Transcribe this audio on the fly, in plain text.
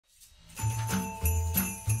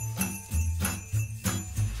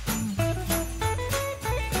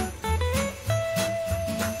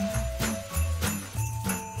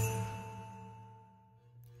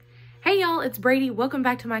y'all, it's Brady. Welcome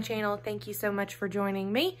back to my channel. Thank you so much for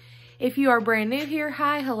joining me. If you are brand new here,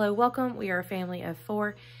 hi, hello, welcome. We are a family of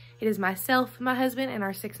 4. It is myself, my husband, and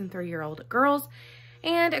our 6- and 3-year-old girls,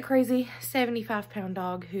 and a crazy 75-pound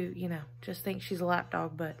dog who, you know, just thinks she's a lap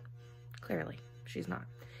dog, but clearly she's not.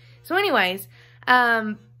 So anyways,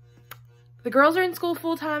 the girls are in school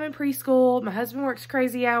full-time in preschool. My husband works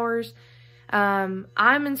crazy hours. I'm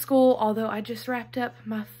in school, although I just wrapped up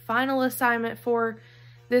my final assignment for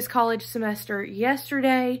this college semester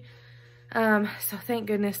yesterday. So thank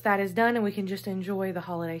goodness that is done and we can just enjoy the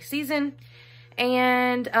holiday season.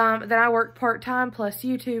 And then I work part-time plus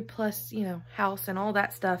YouTube plus, you know, house and all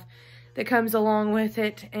that stuff that comes along with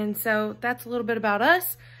it. And so that's a little bit about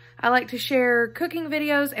us. I like to share cooking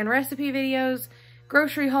videos and recipe videos,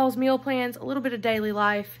 grocery hauls, meal plans, a little bit of daily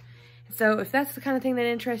life. So if that's the kind of thing that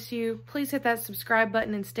interests you, please hit that subscribe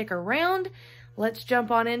button and stick around. Let's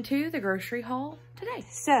jump on into the grocery haul today.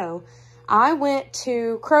 So I went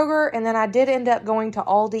to Kroger and then I did end up going to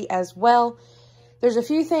Aldi as well. There's a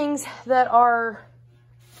few things that are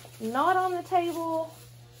not on the table.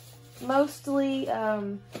 Mostly,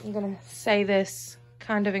 I'm going to say this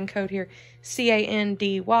kind of in code here,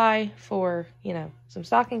 C-A-N-D-Y for, you know, some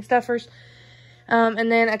stocking stuffers.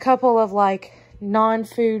 And then a couple of like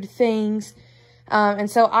non-food things. And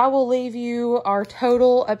so I will leave you our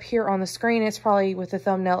total up here on the screen. It's probably with the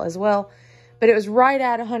thumbnail as well. But it was right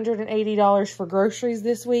at $180 for groceries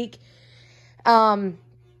this week.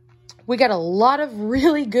 We got a lot of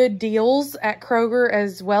really good deals at Kroger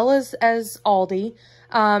as well as Aldi.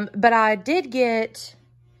 But I did get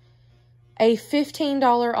a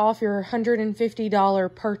 $15 off your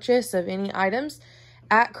 $150 purchase of any items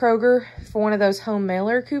at Kroger for one of those home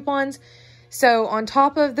mailer coupons. So on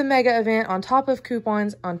top of the mega event, on top of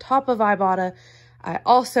coupons, on top of Ibotta, I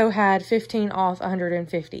also had 15 off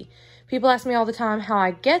 150. People ask me all the time how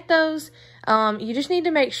I get those. You just need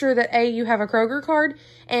to make sure that A, you have a Kroger card,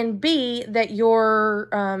 and B, that your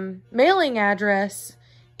mailing address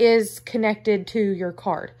is connected to your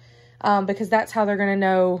card. Because that's how they're going to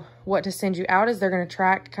know what to send you out, is they're going to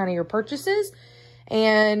track kind of your purchases.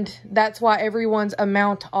 And that's why everyone's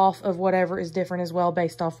amount off of whatever is different as well,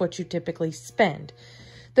 based off what you typically spend.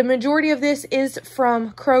 The majority of this is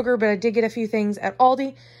from Kroger, but I did get a few things at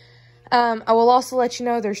Aldi. I will also let you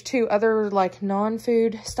know there's 2 other like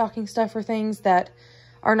non-food stocking stuffer things that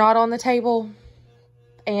are not on the table.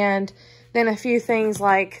 And then a few things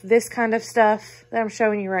like this kind of stuff that I'm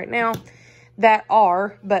showing you right now that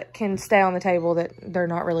are, but can stay on the table that they're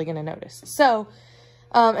not really going to notice. So,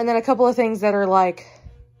 and then a couple of things that are like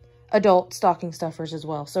adult stocking stuffers as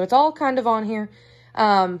well. So it's all kind of on here.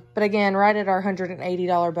 But again, right at our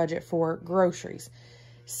 $180 budget for groceries.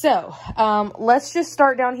 So, let's just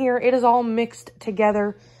start down here. It is all mixed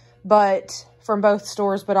together, but from both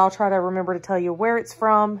stores, but I'll try to remember to tell you where it's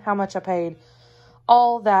from, how much I paid,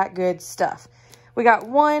 all that good stuff. We got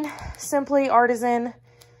one Simply Artisan,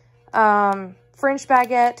 French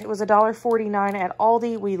baguette. It was $1.49 at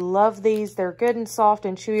Aldi. We love these. They're good and soft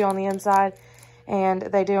and chewy on the inside, and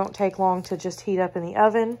they don't take long to just heat up in the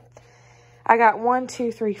oven. I got 4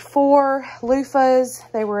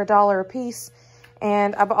 loofahs. They were $1 a piece,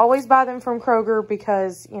 and I always buy them from Kroger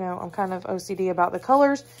because, you know, I'm kind of OCD about the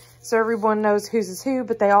colors, so everyone knows whose is who,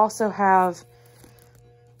 but they also have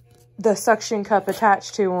the suction cup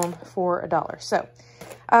attached to them for $1. So,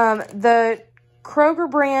 the Kroger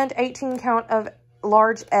brand 18 count of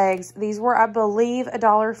large eggs. These were, I believe,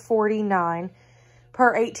 $1.49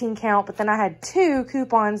 per 18 count. But then I had 2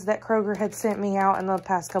 coupons that Kroger had sent me out in the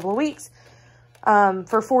past couple of weeks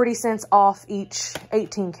for 40 cents off each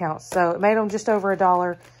 18 counts. So it made them just over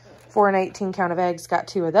 $1 for an 18 count of eggs. Got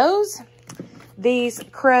 2 of those. These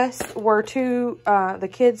Crest were the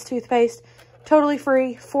kids' toothpaste. Totally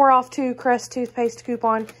free. 4 off 2 Crest toothpaste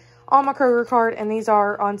coupon on my Kroger card, and these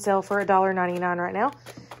are on sale for $1.99 right now.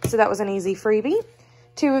 So that was an easy freebie.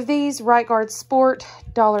 2 of these, Right Guard Sport,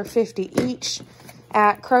 $1.50 each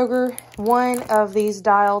at Kroger. 1 of these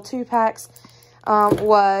Dial 2-packs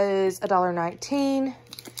was $1.19.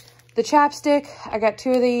 The chapstick, I got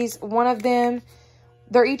 2 of these. One of them,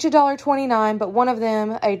 they're each $1.29, but one of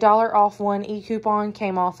them, a $1 off 1 e-coupon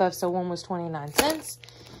came off of, so one was 29 cents.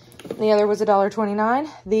 The other was $1.29.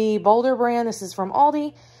 The Boulder brand, this is from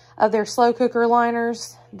Aldi, of their slow cooker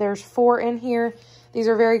liners. There's 4 in here. These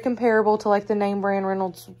are very comparable to like the name brand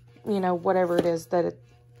Reynolds, you know, whatever it is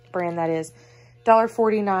brand that is.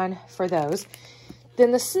 $1.49 for those.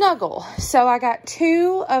 Then the Snuggle. So I got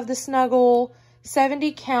 2 of the Snuggle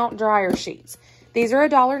 70 count dryer sheets. These are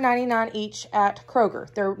 $1.99 each at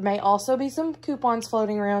Kroger. There may also be some coupons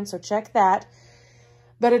floating around, so check that.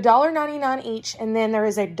 but $1.99 each, and then there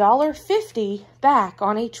is a $1.50 back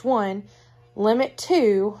on each one, limit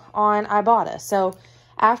 2 on Ibotta. So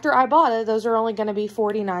after Ibotta, those are only going to be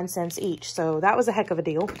 49 cents each. So that was a heck of a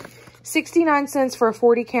deal. 69 cents for a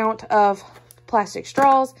 40 count of plastic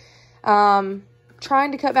straws.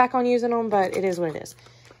 Trying to cut back on using them, but it is what it is.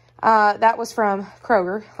 That was from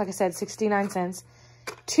Kroger. Like I said, 69 cents.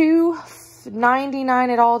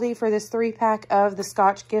 $2.99 at Aldi for this 3-pack of the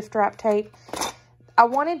Scotch gift wrap tape. I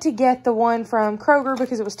wanted to get the one from Kroger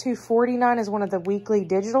because it was $2.49 as one of the weekly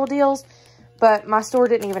digital deals, but my store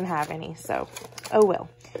didn't even have any, so oh well.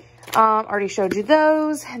 Already showed you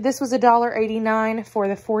those. This was $1.89 for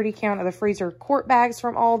the 40 count of the freezer quart bags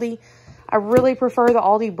from Aldi. I really prefer the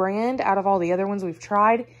Aldi brand out of all the other ones we've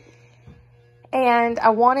tried. And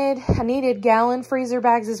I needed gallon freezer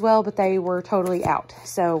bags as well, but they were totally out.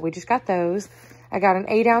 So we just got those. I got an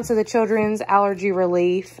 8 ounce of the children's allergy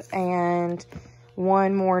relief and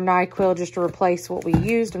one more NyQuil just to replace what we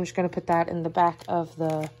used. I'm just going to put that in the back of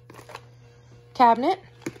the cabinet.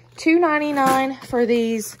 $2.99 for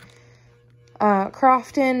these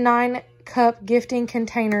Crofton 9-cup gifting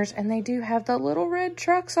containers, and they do have the little red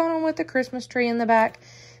trucks on them with the Christmas tree in the back.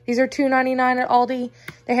 These are $2.99 at Aldi.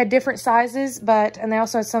 They had different sizes, and they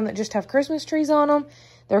also had some that just have Christmas trees on them.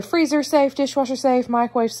 They're freezer safe, dishwasher safe,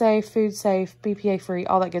 microwave safe, food safe, BPA free,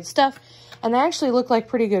 all that good stuff. And they actually look like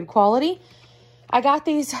pretty good quality. I got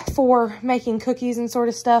these for making cookies and sort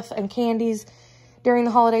of stuff and candies during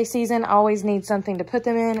the holiday season. I always need something to put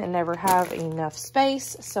them in and never have enough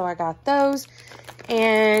space, so I got those.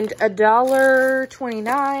 And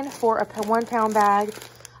 $1.29 for a 1-pound bag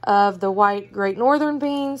of the white Great Northern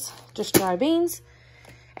beans, just dry beans.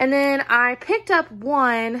 And then I picked up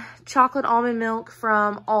one chocolate almond milk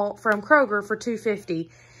from Kroger for $2.50.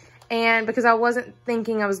 And because I wasn't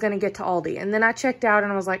thinking I was going to get to Aldi. And then I checked out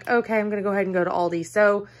and I was like, okay, I'm going to go ahead and go to Aldi.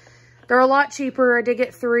 So they're a lot cheaper. I did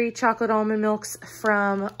get 3 chocolate almond milks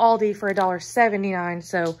from Aldi for $1.79.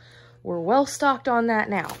 So we're well stocked on that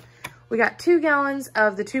now. We got 2 gallons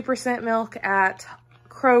of the 2% milk at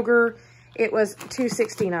Kroger. It was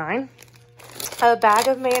 $2.69. A bag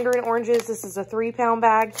of mandarin oranges. This is a 3-pound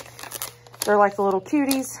bag. They're like the little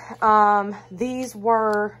cuties. These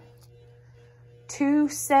were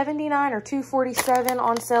 $2.79 or $2.47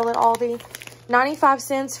 on sale at Aldi. 95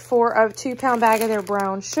 cents for a 2-pound bag of their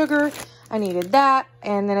brown sugar. I needed that.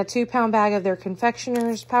 And then a 2-pound bag of their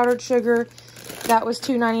confectioner's powdered sugar. That was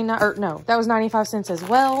 $2.99, or no, that was 95 cents as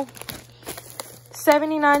well.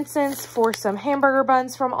 79 cents for some hamburger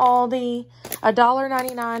buns from Aldi.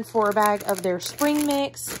 $1.99 for a bag of their spring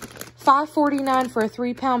mix. $5.49 for a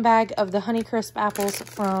 3-pound bag of the Honeycrisp apples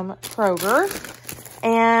from Kroger.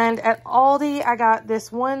 And at Aldi, I got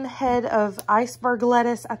this 1 head of iceberg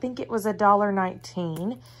lettuce. I think it was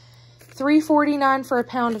 $1.19. $3.49 for a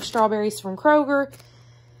pound of strawberries from Kroger.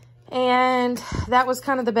 And that was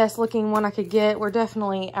kind of the best looking one I could get. We're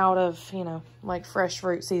definitely out of, like fresh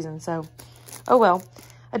fruit season. So, oh well.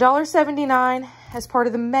 $1.79 as part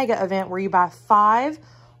of the mega event where you buy 5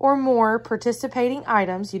 or more participating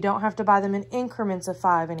items. You don't have to buy them in increments of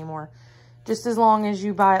 5 anymore. Just as long as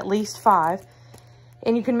you buy at least 5.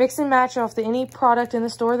 And you can mix and match off any product in the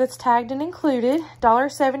store that's tagged and included.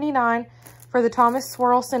 $1.79 for the Thomas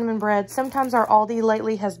Swirl Cinnamon Bread. Sometimes our Aldi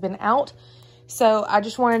lately has been out, so I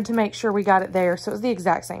just wanted to make sure we got it there. So it was the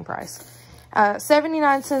exact same price.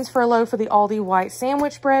 79 cents for a loaf of the Aldi White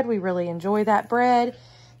Sandwich Bread. We really enjoy that bread.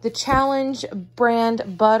 The Challenge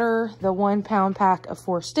brand butter, the 1-pound pack of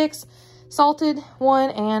 4 sticks. Salted one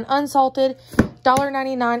and unsalted.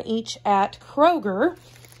 $1.99 each at Kroger.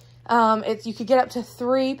 You could get up to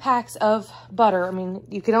 3 packs of butter. I mean,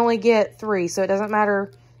 you can only get 3, so it doesn't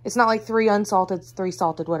matter. It's not like 3 unsalted, 3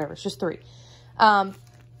 salted, whatever. It's just 3. I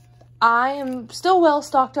am still well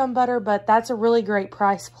stocked on butter, but that's a really great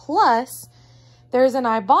price. Plus, there's an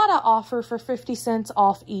Ibotta offer for 50 cents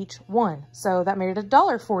off each one. So that made it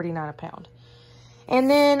 $1.49 a pound. And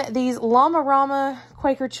then these Llama Rama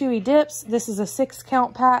Quaker Chewy dips. This is a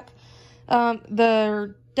 6-count pack.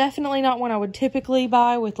 They're definitely not one I would typically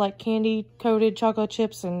buy with like candy-coated chocolate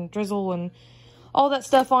chips and drizzle and all that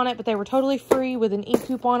stuff on it. But they were totally free with an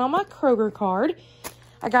e-coupon on my Kroger card.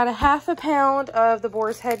 I got a ½ pound of the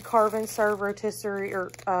Boar's Head Carve and Serve rotisserie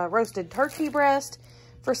or roasted turkey breast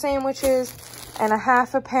for sandwiches, and a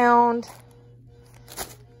 ½ pound.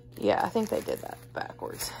 Yeah, I think they did that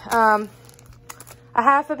backwards. A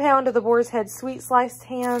 ½ pound of the Boar's Head sweet sliced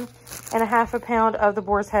ham, and a ½ pound of the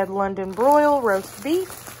Boar's Head London broil roast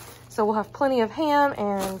beef. So we'll have plenty of ham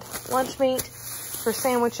and lunch meat for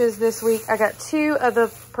sandwiches this week. I got 2 of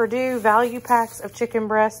the Purdue value packs of chicken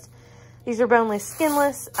breast. These are boneless,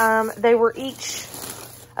 skinless. They were each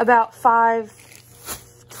about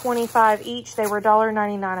 $5.25 each. They were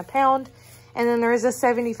 $1.99 a pound. And then there is a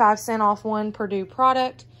 75-cent off one Purdue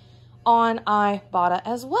product on Ibotta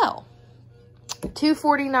as well.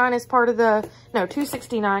 $2.49 is part of the, no,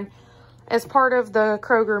 $2.69 as part of the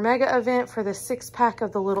Kroger mega event for the 6-pack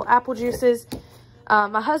of the little apple juices.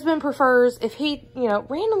 My husband prefers, if he, you know,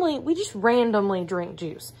 randomly, we just randomly drink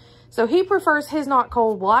juice. So he prefers his not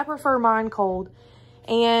cold. Well, I prefer mine cold.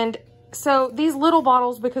 And so these little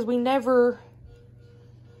bottles, because we never,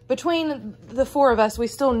 between the 4 of us, we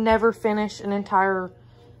still never finish an entire,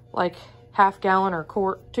 like, half gallon or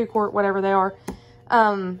quart, 2 quart, whatever they are,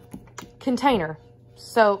 container.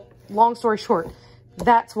 So long story short,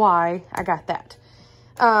 that's why I got that.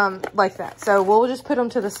 Like that. So we'll just put them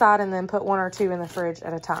to the side and then put 1 or 2 in the fridge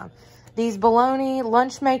at a time. These bologna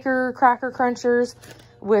lunch maker cracker crunchers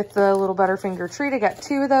with the little Butterfinger treat. I got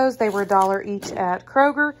 2 of those. They were $1 each at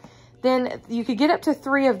Kroger. Then you could get up to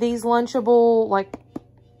 3 of these Lunchable, like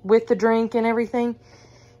with the drink and everything.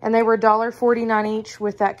 And they were $1.49 each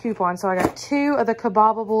with that coupon. So I got 2 of the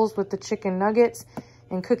Kebabables with the chicken nuggets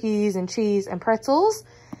and cookies and cheese and pretzels.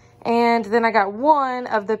 And then I got 1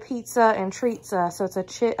 of the pizza and treatza. So it's a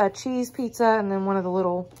cheese pizza and then one of the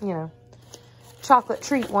little, you know, chocolate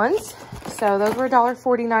treat ones. So those were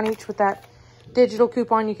 $1.49 each with that digital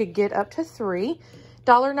coupon. You could get up to 3.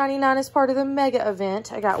 $1.99 is part of the mega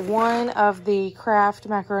event. I got 1 of the Kraft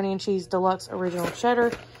Macaroni and Cheese Deluxe Original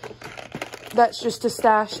Cheddar. That's just to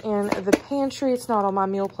stash in the pantry. It's not on my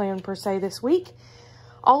meal plan per se this week.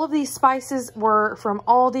 All of these spices were from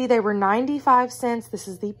Aldi. They were 95 cents. This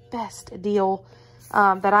is the best deal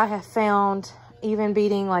that I have found, even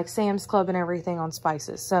beating like Sam's Club and everything on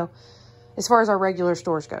spices. So as far as our regular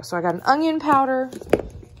stores go. So I got an onion powder.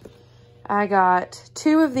 I got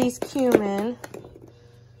 2 of these cumin.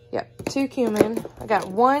 Yep, 2 cumin. I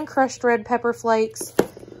got 1 crushed red pepper flakes,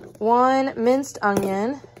 1 minced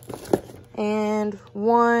onion, and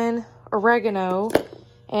 1 oregano.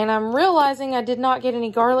 And I'm realizing I did not get any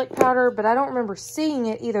garlic powder, but I don't remember seeing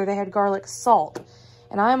it either. They had garlic salt,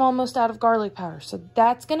 and I'm almost out of garlic powder. So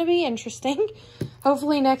that's going to be interesting.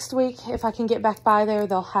 Hopefully next week, if I can get back by there,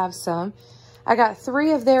 they'll have some. I got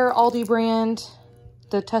 3 of their Aldi brand,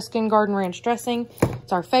 the Tuscan Garden Ranch dressing.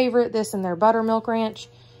 It's our favorite, this and their buttermilk ranch.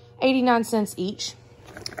 89 cents each.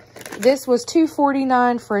 This was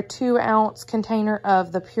 $2.49 for a 2-ounce container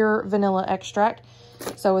of the pure vanilla extract.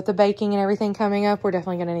 So with the baking and everything coming up, we're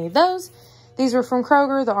definitely going to need those. These were from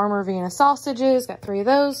Kroger, the Armour Vienna sausages. Got 3 of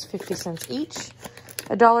those, 50 cents each.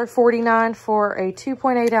 $1.49 for a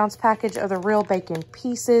 2.8-ounce package of the real bacon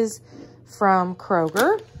pieces from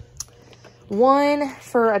Kroger. 1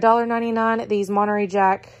 for $1.99, these Monterey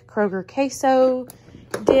Jack Kroger queso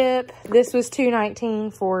dip. This was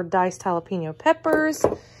 $2.19 for diced jalapeno peppers.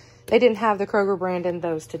 They didn't have the Kroger brand in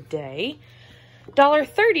those today.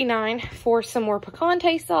 $1.39 for some more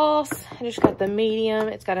picante sauce. I just got the medium.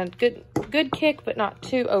 It's got a good kick, but not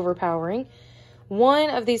too overpowering. 1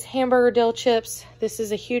 of these hamburger dill chips. This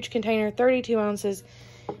is a huge container, 32 ounces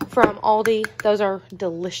from Aldi. Those are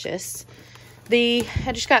delicious. I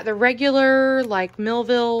just got the regular, like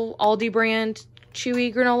Millville Aldi brand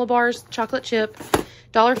chewy granola bars, chocolate chip.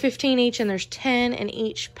 $1.15 each, and there's 10 in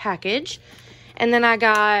each package. And then I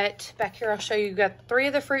got, back here I'll show you, got 3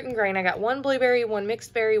 of the fruit and grain. I got 1 blueberry, 1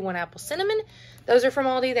 mixed berry, 1 apple cinnamon. Those are from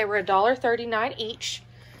Aldi. They were $1.39 each.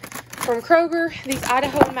 From Kroger, these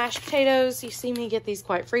Idaho mashed potatoes. You see me get these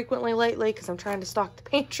quite frequently lately because I'm trying to stock the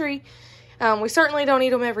pantry. We certainly don't eat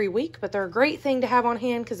them every week, but they're a great thing to have on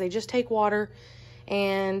hand because they just take water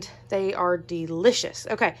and they are delicious.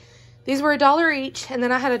 Okay, these were $1 each, and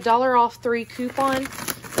then I had a $1 off 3 coupon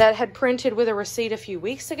that had printed with a receipt a few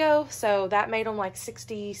weeks ago, so that made them like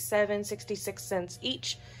 67, 66 cents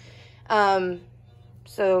each. So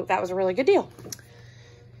that was a really good deal.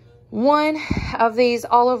 1 of these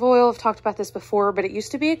olive oil, I've talked about this before, but it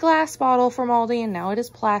used to be a glass bottle from Aldi, and now it is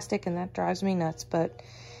plastic, and that drives me nuts, but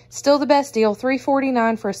still the best deal.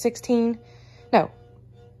 $3.49 for a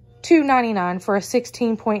 $2.99 for a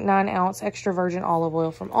 16.9 ounce extra virgin olive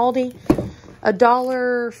oil from Aldi.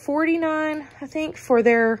 $1.49, I think, for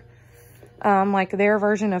their, like their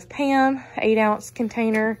version of Pam, 8-ounce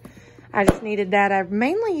container. I just needed that. I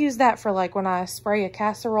mainly use that for like when I spray a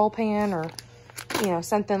casserole pan or, you know,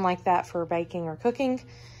 something like that for baking or cooking.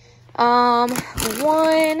 1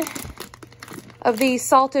 of these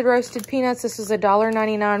salted roasted peanuts. This is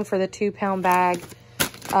 $1.99 for the 2-pound bag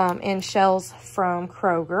in shells from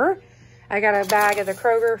Kroger. I got a bag of the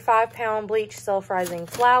Kroger 5-pound bleach self-rising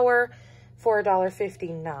flour for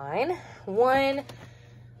 $1.59. 1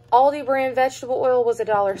 Aldi brand vegetable oil was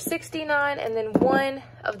 $1.69, and then 1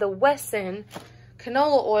 of the Wesson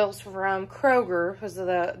canola oils from Kroger because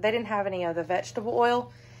they didn't have any of the vegetable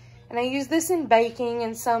oil. And I use this in baking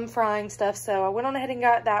and some frying stuff. So I went on ahead and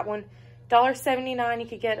got that one. $1.79. You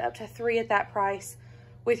could get up to 3 at that price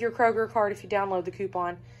with your Kroger card if you download the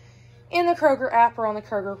coupon in the Kroger app or on the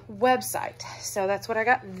Kroger website. So that's what I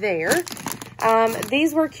got there.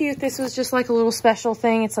 These were cute. This was just like a little special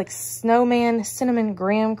thing. It's like Snowman Cinnamon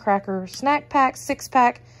Graham Cracker Snack Pack,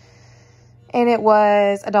 6-pack. And it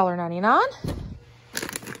was $1.99.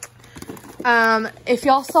 If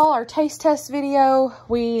y'all saw our taste test video,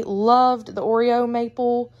 we loved the Oreo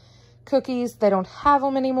maple cookies. They don't have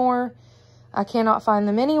them anymore. I cannot find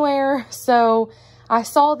them anywhere. So I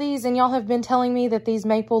saw these and y'all have been telling me that these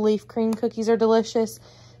maple leaf cream cookies are delicious.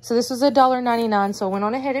 So this was $1.99. So I went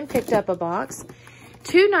on ahead and picked up a box.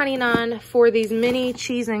 $2.99 for these mini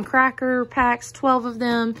cheese and cracker packs, 12 of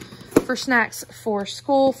them for snacks for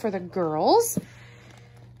school for the girls.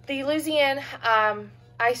 The Louisiana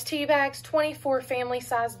iced tea bags, 24 family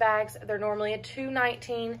size bags. They're normally at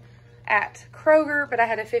 $2.19 at Kroger, but I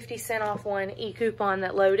had a 50-cent off one e-coupon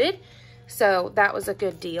that loaded. So that was a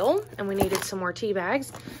good deal, and we needed some more tea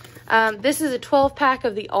bags. This is a 12-pack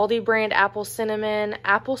of the Aldi brand apple cinnamon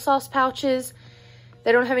applesauce pouches.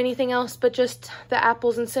 They don't have anything else but just the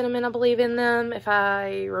apples and cinnamon, I believe, in them, if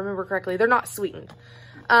I remember correctly. They're not sweetened.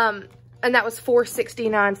 And that was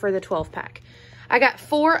 $4.69 for the 12-pack. I got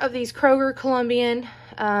 4 of these Kroger Colombian,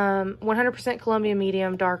 100% Colombian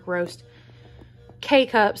medium dark roast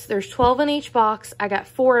K-Cups. There's 12 in each box. I got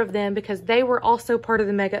 4 of them because they were also part of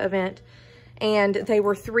the mega event. And they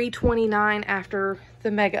were $3.29 after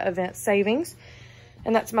the mega event savings.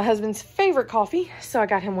 And that's my husband's favorite coffee. So I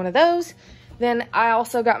got him one of those. Then I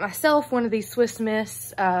also got myself one of these Swiss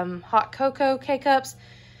Miss hot cocoa K-Cups.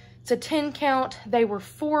 It's a 10 count. They were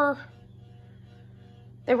either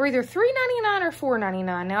 $3.99 or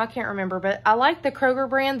 $4.99. Now I can't remember, but I like the Kroger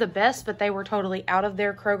brand the best, but they were totally out of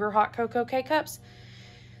their Kroger hot cocoa K-Cups.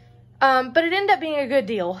 But it ended up being a good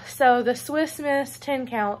deal. So the Swiss Miss 10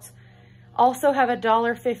 counts also have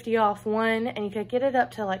 $1.50 off one, and you could get it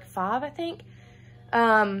up to like 5, I think,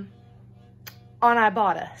 on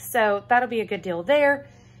Ibotta. So that'll be a good deal there.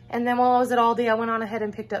 And then while I was at Aldi, I went on ahead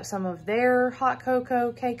and picked up some of their hot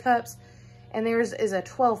cocoa K-Cups. And theirs is a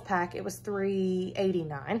 12-pack. It was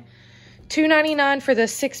 $3.89. $2.99 for the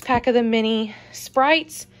 6-pack of the mini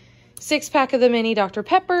Sprites. 6-pack of the mini Dr.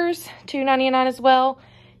 Peppers. $2.99 as well.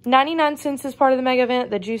 99 cents as part of the mega event.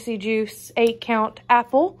 The Juicy Juice 8-count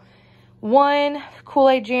apple. 1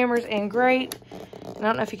 Kool-Aid Jammers and grape. And I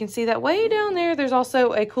don't know if you can see that way down there. There's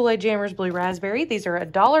also a Kool-Aid Jammers blue raspberry. These are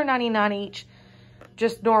 $1.99 each.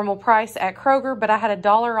 Just normal price at Kroger. But I had a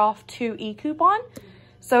 $1 off 2 e-coupon.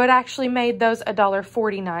 So it actually made those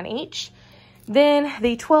 $1.49 each. Then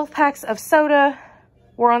the 12 packs of soda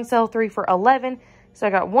were on sale, 3 for $11. So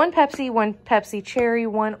I got 1 Pepsi Cherry,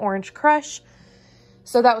 1 Orange Crush.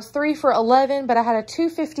 So that was 3 for $11, but I had a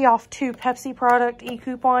 $2.50 off 2 Pepsi product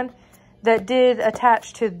e-coupon that did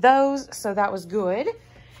attach to those, so that was good.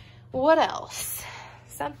 What else?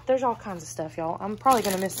 There's all kinds of stuff, y'all. I'm probably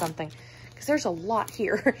going to miss something because there's a lot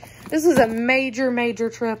here. This is a major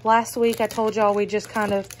trip. Last week I told y'all we just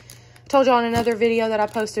kind of told y'all in another video that I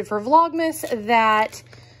posted for Vlogmas that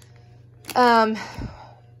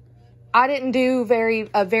I didn't do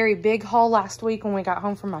a very big haul last week when we got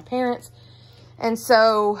home from my parents. And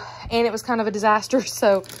it was kind of a disaster.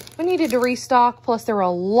 So we needed to restock. Plus there were a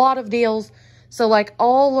lot of deals. So like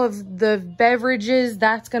all of the beverages,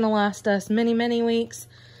 that's going to last us many weeks.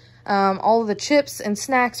 All of the chips and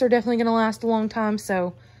snacks are definitely going to last a long time.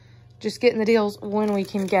 So just getting the deals when we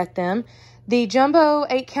can get them. The jumbo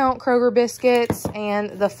 8-count Kroger biscuits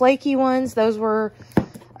and the flaky ones, those were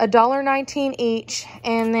 $1.19 each.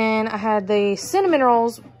 And then I had the cinnamon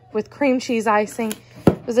rolls with cream cheese icing.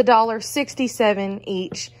 It was $1.67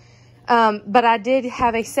 each. But I did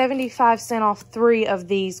have a 75-cent off 3 of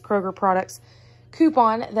these Kroger products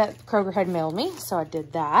coupon that Kroger had mailed me. So I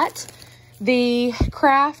did that. The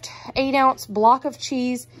Kraft 8-ounce block of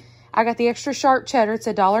cheese, I got the extra sharp cheddar. It's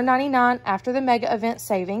 $1.99 after the mega event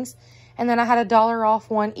savings. And then I had a $1 off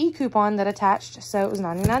 1 e-coupon that attached. So it was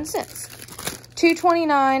 99 cents.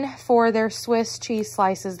 $2.29 for their Swiss cheese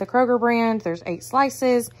slices. The Kroger brand. There's 8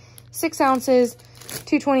 slices, 6 ounces.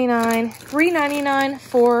 $2.29, $3.99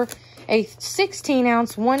 for a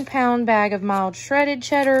 16-ounce, 1-pound bag of mild shredded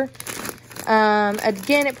cheddar.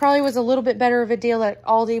 Again, it probably was a little bit better of a deal at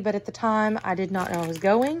Aldi, but at the time, I did not know I was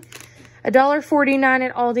going. $1.49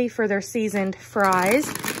 at Aldi for their seasoned fries,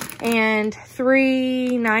 and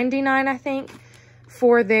 $3.99, I think,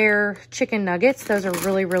 for their chicken nuggets. Those are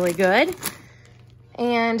really good.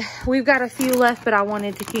 And we've got a few left, but I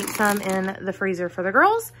wanted to keep some in the freezer for the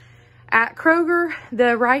girls. At Kroger,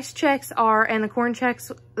 the rice checks and the corn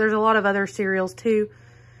checks, there's a lot of other cereals too,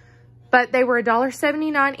 but they were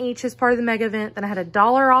 $1.79 each as part of the mega event. Then I had a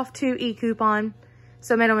 $1 off 2 e-coupon,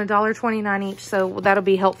 so I made them $1.29 each, so that'll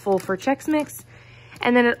be helpful for Chex Mix.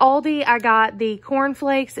 And then at Aldi, I got the corn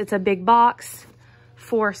flakes. It's a big box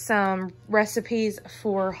for some recipes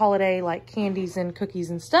for holiday, like candies and cookies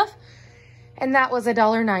and stuff. And that was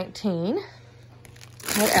 $1.19.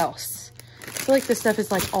 What else? I feel like this stuff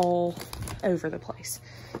is like all over the place.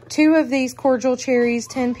 2 of these cordial cherries,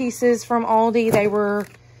 10 pieces from Aldi. They were,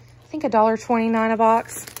 I think, $1.29 a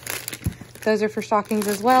box. Those are for stockings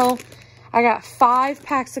as well. I got 5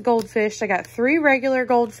 packs of goldfish. I got 3 regular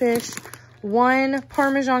goldfish, 1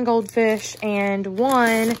 Parmesan goldfish, and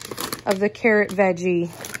 1 of the carrot veggie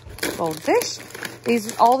goldfish.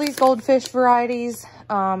 All these goldfish varieties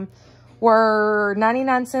were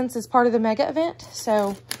 99 cents as part of the mega event,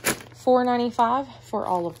 so $4.95 for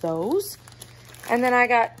all of those. And then I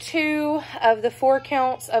got 2 of the 4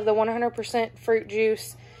 counts of the 100% fruit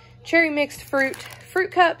juice cherry mixed fruit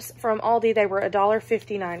cups from Aldi. They were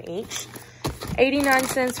 $1.59 each. 89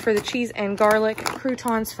 cents for the cheese and garlic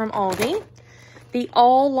croutons from Aldi. The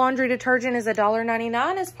all laundry detergent is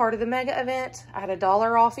 $1.99 as part of the mega event. I had a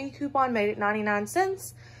 $1 off e-coupon, made it 99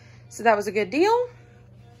 cents. So that was a good deal.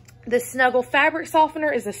 The Snuggle fabric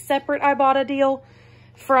softener is a separate Ibotta deal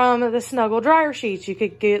from the Snuggle dryer sheets. You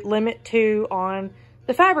could get limit 2 on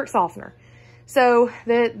the fabric softener. So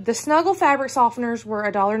the Snuggle fabric softeners were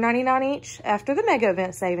 $1.99 each after the mega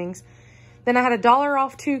event savings. Then I had a $1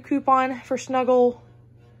 off 2 coupon for Snuggle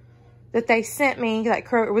that they sent me. That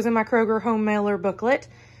it was in my Kroger home mailer booklet.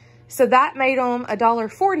 So that made them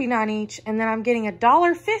 $1.49 each. And then I'm getting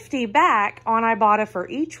 $1.50 back on Ibotta for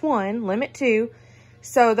each one, limit 2.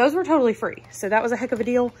 So those were totally free. So that was a heck of a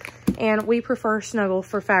deal. And we prefer Snuggle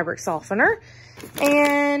for fabric softener.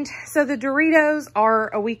 And so the Doritos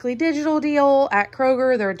are a weekly digital deal at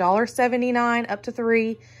Kroger. They're $1.79 up to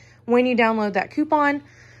 3 when you download that coupon,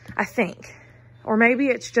 I think. Or maybe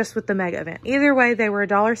it's just with the mega event. Either way, they were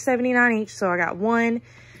 $1.79 each. So I got 1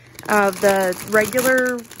 of the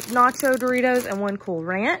regular nacho Doritos and 1 Cool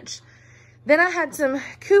Ranch. Then I had some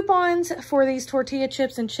coupons for these tortilla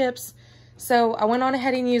chips and chips. So I went on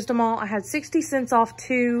ahead and used them all. I had 60 cents off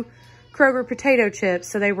 2 Kroger potato chips.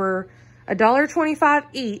 So they were $1.25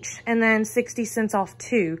 each and then 60 cents off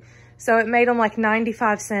 2. So it made them like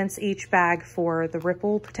 95 cents each bag for the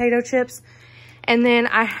Ripple potato chips. And then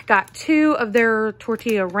I got 2 of their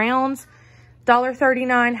tortilla rounds.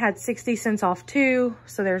 $1.39 had 60 cents off 2.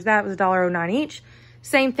 So there's that. It was $1.09 each.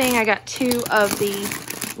 Same thing. I got 2 of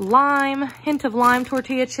the hint of lime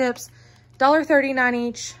tortilla chips. $1.39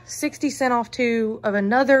 each, 60 cents off 2 of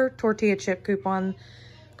another tortilla chip coupon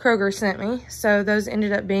Kroger sent me. So those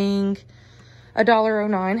ended up being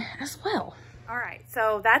 $1.09 as well. All right,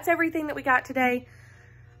 so that's everything that we got today.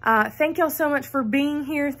 Thank y'all so much for being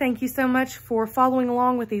here. Thank you so much for following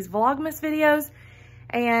along with these Vlogmas videos.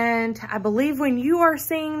 And I believe when you are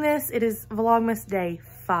seeing this, it is Vlogmas day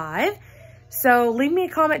 5. So leave me a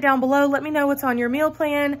comment down below. Let me know what's on your meal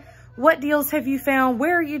plan. What deals have you found?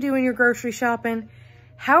 Where are you doing your grocery shopping?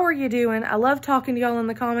 How are you doing? I love talking to y'all in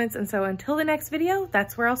the comments. And so until the next video,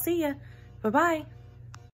 that's where I'll see you. Bye-bye.